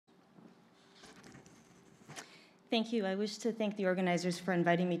Thank you. I wish to thank the organizers for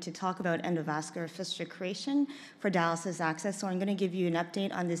inviting me to talk about endovascular fistula creation for dialysis access. So I'm going to give you an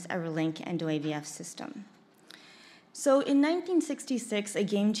update on this EverlinQ Endo AVF system. So in 1966, a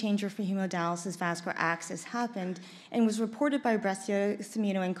game changer for hemodialysis vascular access happened and was reported by Brescia,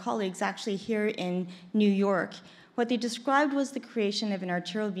 Semino, and colleagues actually here in New York. What they described was the creation of an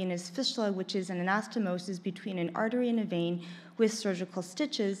arteriovenous fistula, which is an anastomosis between an artery and a vein with surgical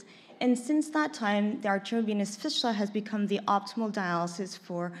stitches. And since that time, the arteriovenous fistula has become the optimal dialysis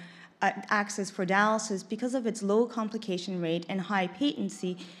for access for dialysis because of its low complication rate and high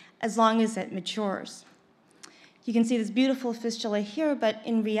patency as long as it matures. You can see this beautiful fistula here, but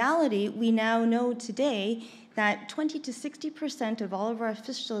in reality, we now know today that 20 to 60% of all of our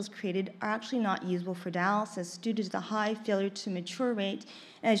fistulas created are actually not usable for dialysis due to the high failure to mature rate,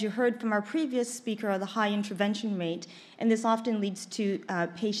 and as you heard from our previous speaker, the high intervention rate, and this often leads to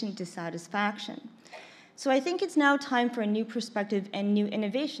patient dissatisfaction. So I think it's now time for a new perspective and new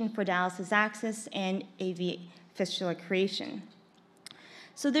innovation for dialysis access and AV fistula creation.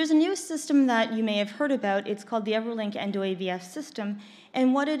 So there's a new system that you may have heard about. It's called the EverlinQ Endo AVF system.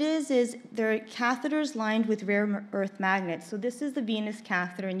 And what it is they're catheters lined with rare earth magnets. So this is the venous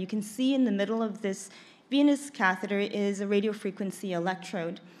catheter, and you can see in the middle of this venous catheter is a radiofrequency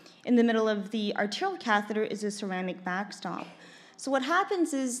electrode. In the middle of the arterial catheter is a ceramic backstop. So what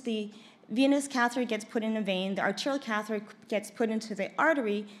happens is the venous catheter gets put in a vein, the arterial catheter gets put into the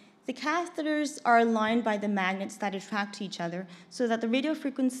artery. The catheters are aligned by the magnets that attract to each other so that the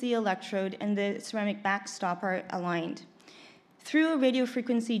radiofrequency electrode and the ceramic backstop are aligned. Through a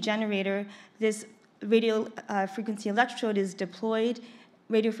radiofrequency generator, this radiofrequency electrode is deployed.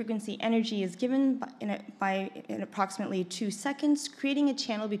 Radiofrequency energy is given in approximately 2 seconds, creating a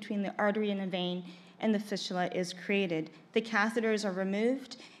channel between the artery and the vein, and the fistula is created. The catheters are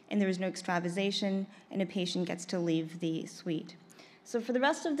removed, and there is no extravasation, and a patient gets to leave the suite. So for the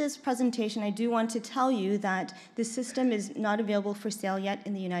rest of this presentation, I do want to tell you that this system is not available for sale yet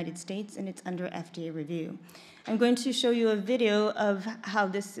in the United States, and it's under FDA review. I'm going to show you a video of how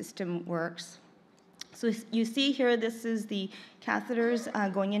this system works. So you see here, this is the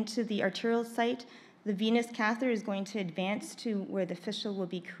catheters going into the arterial site. The venous catheter is going to advance to where the fistula will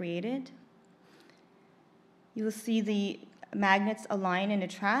be created. You will see the magnets align and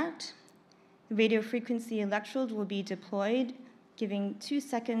attract. The radiofrequency electrode will be deployed, giving 2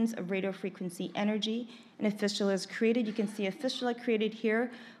 seconds of radiofrequency energy, and a fistula is created. You can see a fistula created here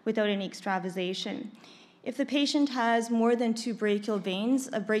without any extravasation. If the patient has more than 2 brachial veins,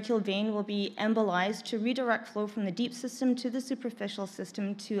 a brachial vein will be embolized to redirect flow from the deep system to the superficial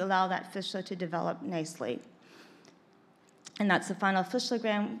system to allow that fistula to develop nicely. And that's the final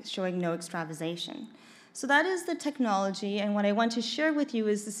fistulogram showing no extravasation. So that is the technology, and what I want to share with you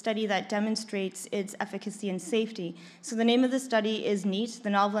is the study that demonstrates its efficacy and safety. So the name of the study is NEAT,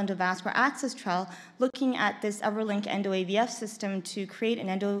 the Novel Endovascular Access Trial, looking at this EverlinQ Endo AVF system to create an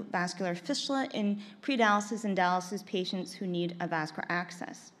endovascular fistula in pre-dialysis and dialysis patients who need a vascular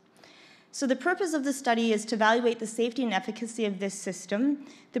access. So the purpose of the study is to evaluate the safety and efficacy of this system.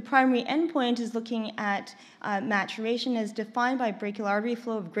 The primary endpoint is looking at maturation as defined by brachial artery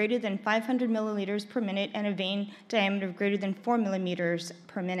flow of greater than 500 milliliters per minute and a vein diameter of greater than 4 millimeters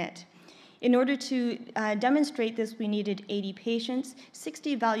per minute. In order to demonstrate this, we needed 80 patients,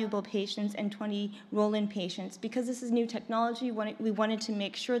 60 valuable patients, and 20 roll-in patients. Because this is new technology, we wanted to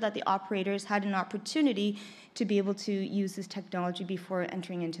make sure that the operators had an opportunity to be able to use this technology before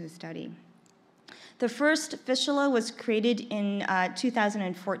entering into the study. The first fistula was created in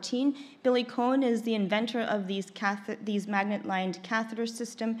 2014. Billy Cohen is the inventor of these magnet-lined catheter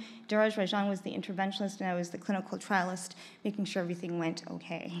system. Daraj Rajan was the interventionist, and I was the clinical trialist, making sure everything went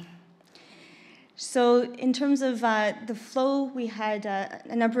okay. So in terms of the flow, we had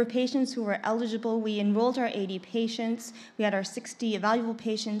a number of patients who were eligible. We enrolled our 80 patients. We had our 60 evaluable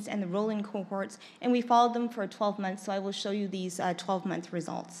patients and the rolling cohorts, and we followed them for 12 months, so I will show you these 12-month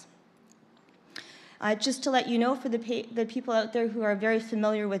results. Just to let you know, for the people out there who are very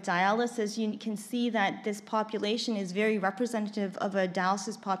familiar with dialysis, you can see that this population is very representative of a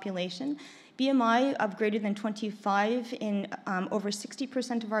dialysis population. BMI of greater than 25 in over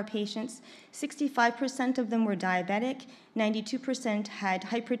 60% of our patients. 65% of them were diabetic, 92% had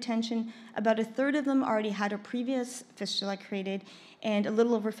hypertension, about a third of them already had a previous fistula created, and a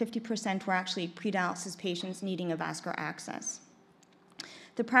little over 50% were actually pre-dialysis patients needing a vascular access.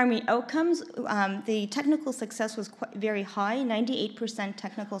 The primary outcomes, the technical success was very high, 98%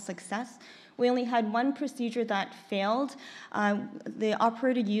 technical success. We only had one procedure that failed. The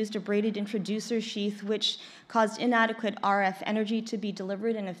operator used a braided introducer sheath, which caused inadequate RF energy to be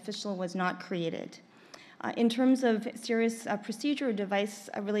delivered, and a fistula was not created. In terms of serious procedure or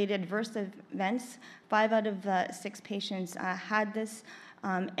device-related adverse events, 5 out of 6 patients had this,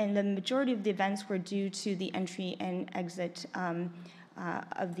 and the majority of the events were due to the entry and exit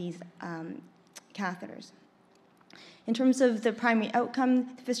of these catheters. In terms of the primary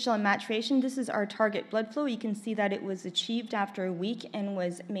outcome, fistula maturation, this is our target blood flow. You can see that it was achieved after a week and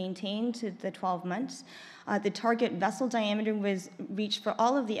was maintained to the 12 months. The target vessel diameter was reached for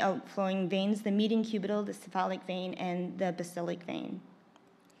all of the outflowing veins, the median cubital, the cephalic vein, and the basilic vein.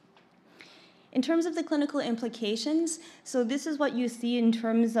 In terms of the clinical implications, so this is what you see in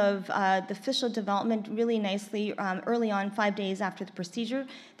terms of the fistula development really nicely early on, 5 days after the procedure.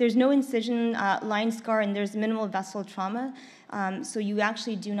 There's no incision, line scar, and there's minimal vessel trauma. So you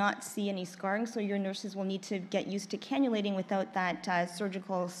actually do not see any scarring, so your nurses will need to get used to cannulating without that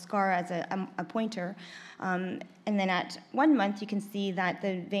surgical scar as a pointer. And then at 1 month, you can see that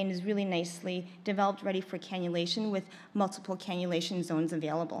the vein is really nicely developed, ready for cannulation with multiple cannulation zones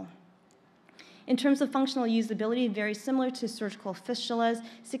available. In terms of functional usability, very similar to surgical fistulas,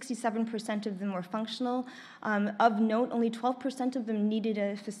 67% of them were functional. Of note, only 12% of them needed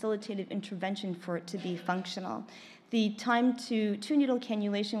a facilitative intervention for it to be functional. The time to two-needle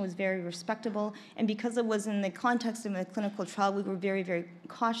cannulation was very respectable, and because it was in the context of a clinical trial, we were very, very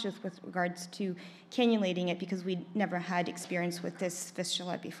cautious with regards to cannulating it because we never had experience with this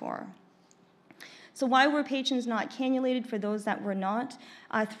fistula before. So why were patients not cannulated? For those that were not,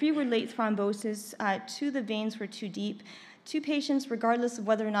 3 were late thrombosis, 2 of the veins were too deep. 2 patients, regardless of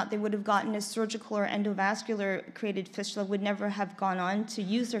whether or not they would have gotten a surgical or endovascular created fistula, would never have gone on to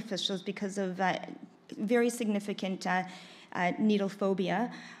use their fistulas because of very significant needle phobia.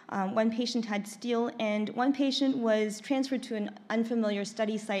 1 patient had steel, and 1 patient was transferred to an unfamiliar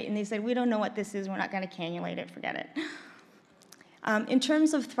study site, and they said, "We don't know what this is, we're not going to cannulate it, forget it." In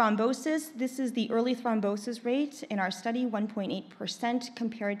terms of thrombosis, this is the early thrombosis rate in our study, 1.8%,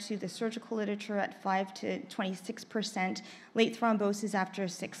 compared to the surgical literature at 5 to 26%. Late thrombosis after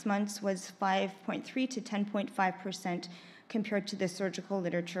 6 months was 5.3 to 10.5%, compared to the surgical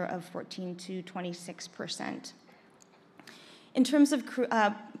literature of 14 to 26%. In terms of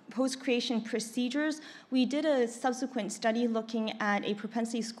post-creation procedures, we did a subsequent study looking at a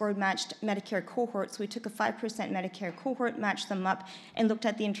propensity score matched Medicare cohort. So we took a 5% Medicare cohort, matched them up, and looked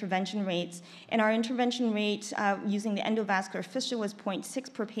at the intervention rates. And our intervention rate using the endovascular fistula was 0.6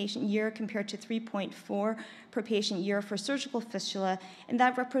 per patient year compared to 3.4 per patient year for surgical fistula. And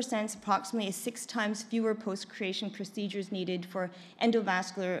that represents approximately 6 times fewer post-creation procedures needed for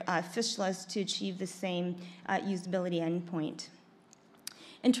endovascular fistulas to achieve the same usability endpoint.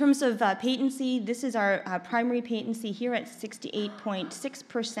 In terms of patency, this is our primary patency here at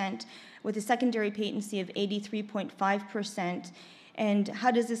 68.6%, with a secondary patency of 83.5%. And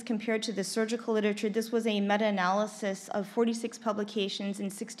how does this compare to the surgical literature? This was a meta-analysis of 46 publications in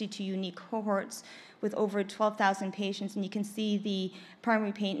 62 unique cohorts with over 12,000 patients, and you can see the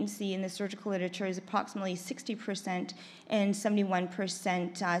primary patency in the surgical literature is approximately 60% and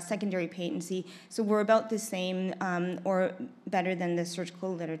 71% secondary patency. So we're about the same or better than the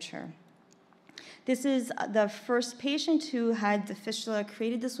surgical literature. This is the first patient who had the fistula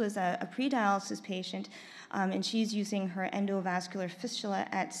created. This was a pre-dialysis patient, and she's using her endovascular fistula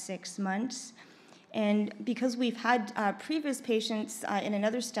at 6 months. And because we've had previous patients in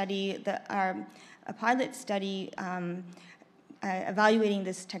another study, a pilot study evaluating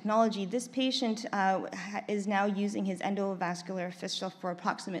this technology, this patient is now using his endovascular fistula for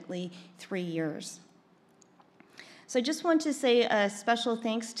approximately 3 years. So I just want to say a special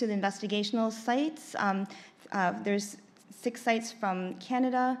thanks to the investigational sites. There's 6 sites from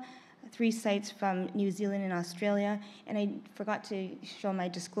Canada, 3 sites from New Zealand and Australia, and I forgot to show my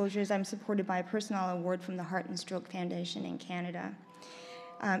disclosures. I'm supported by a personal award from the Heart and Stroke Foundation in Canada.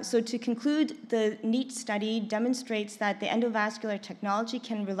 So to conclude, the NEAT study demonstrates that the endovascular technology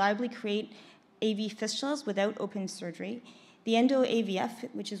can reliably create AV fistulas without open surgery. The Endo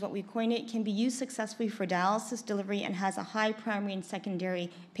AVF, which is what we coined it, can be used successfully for dialysis delivery and has a high primary and secondary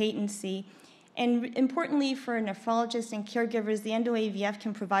patency. And importantly, for nephrologists and caregivers, the Endo AVF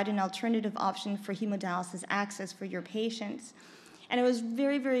can provide an alternative option for hemodialysis access for your patients. And I was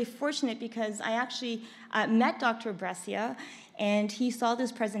very, very fortunate because I actually met Dr. Brescia, and he saw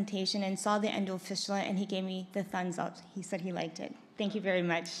this presentation and saw the endo fistula, and he gave me the thumbs up. He said he liked it. Thank you very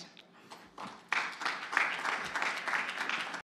much.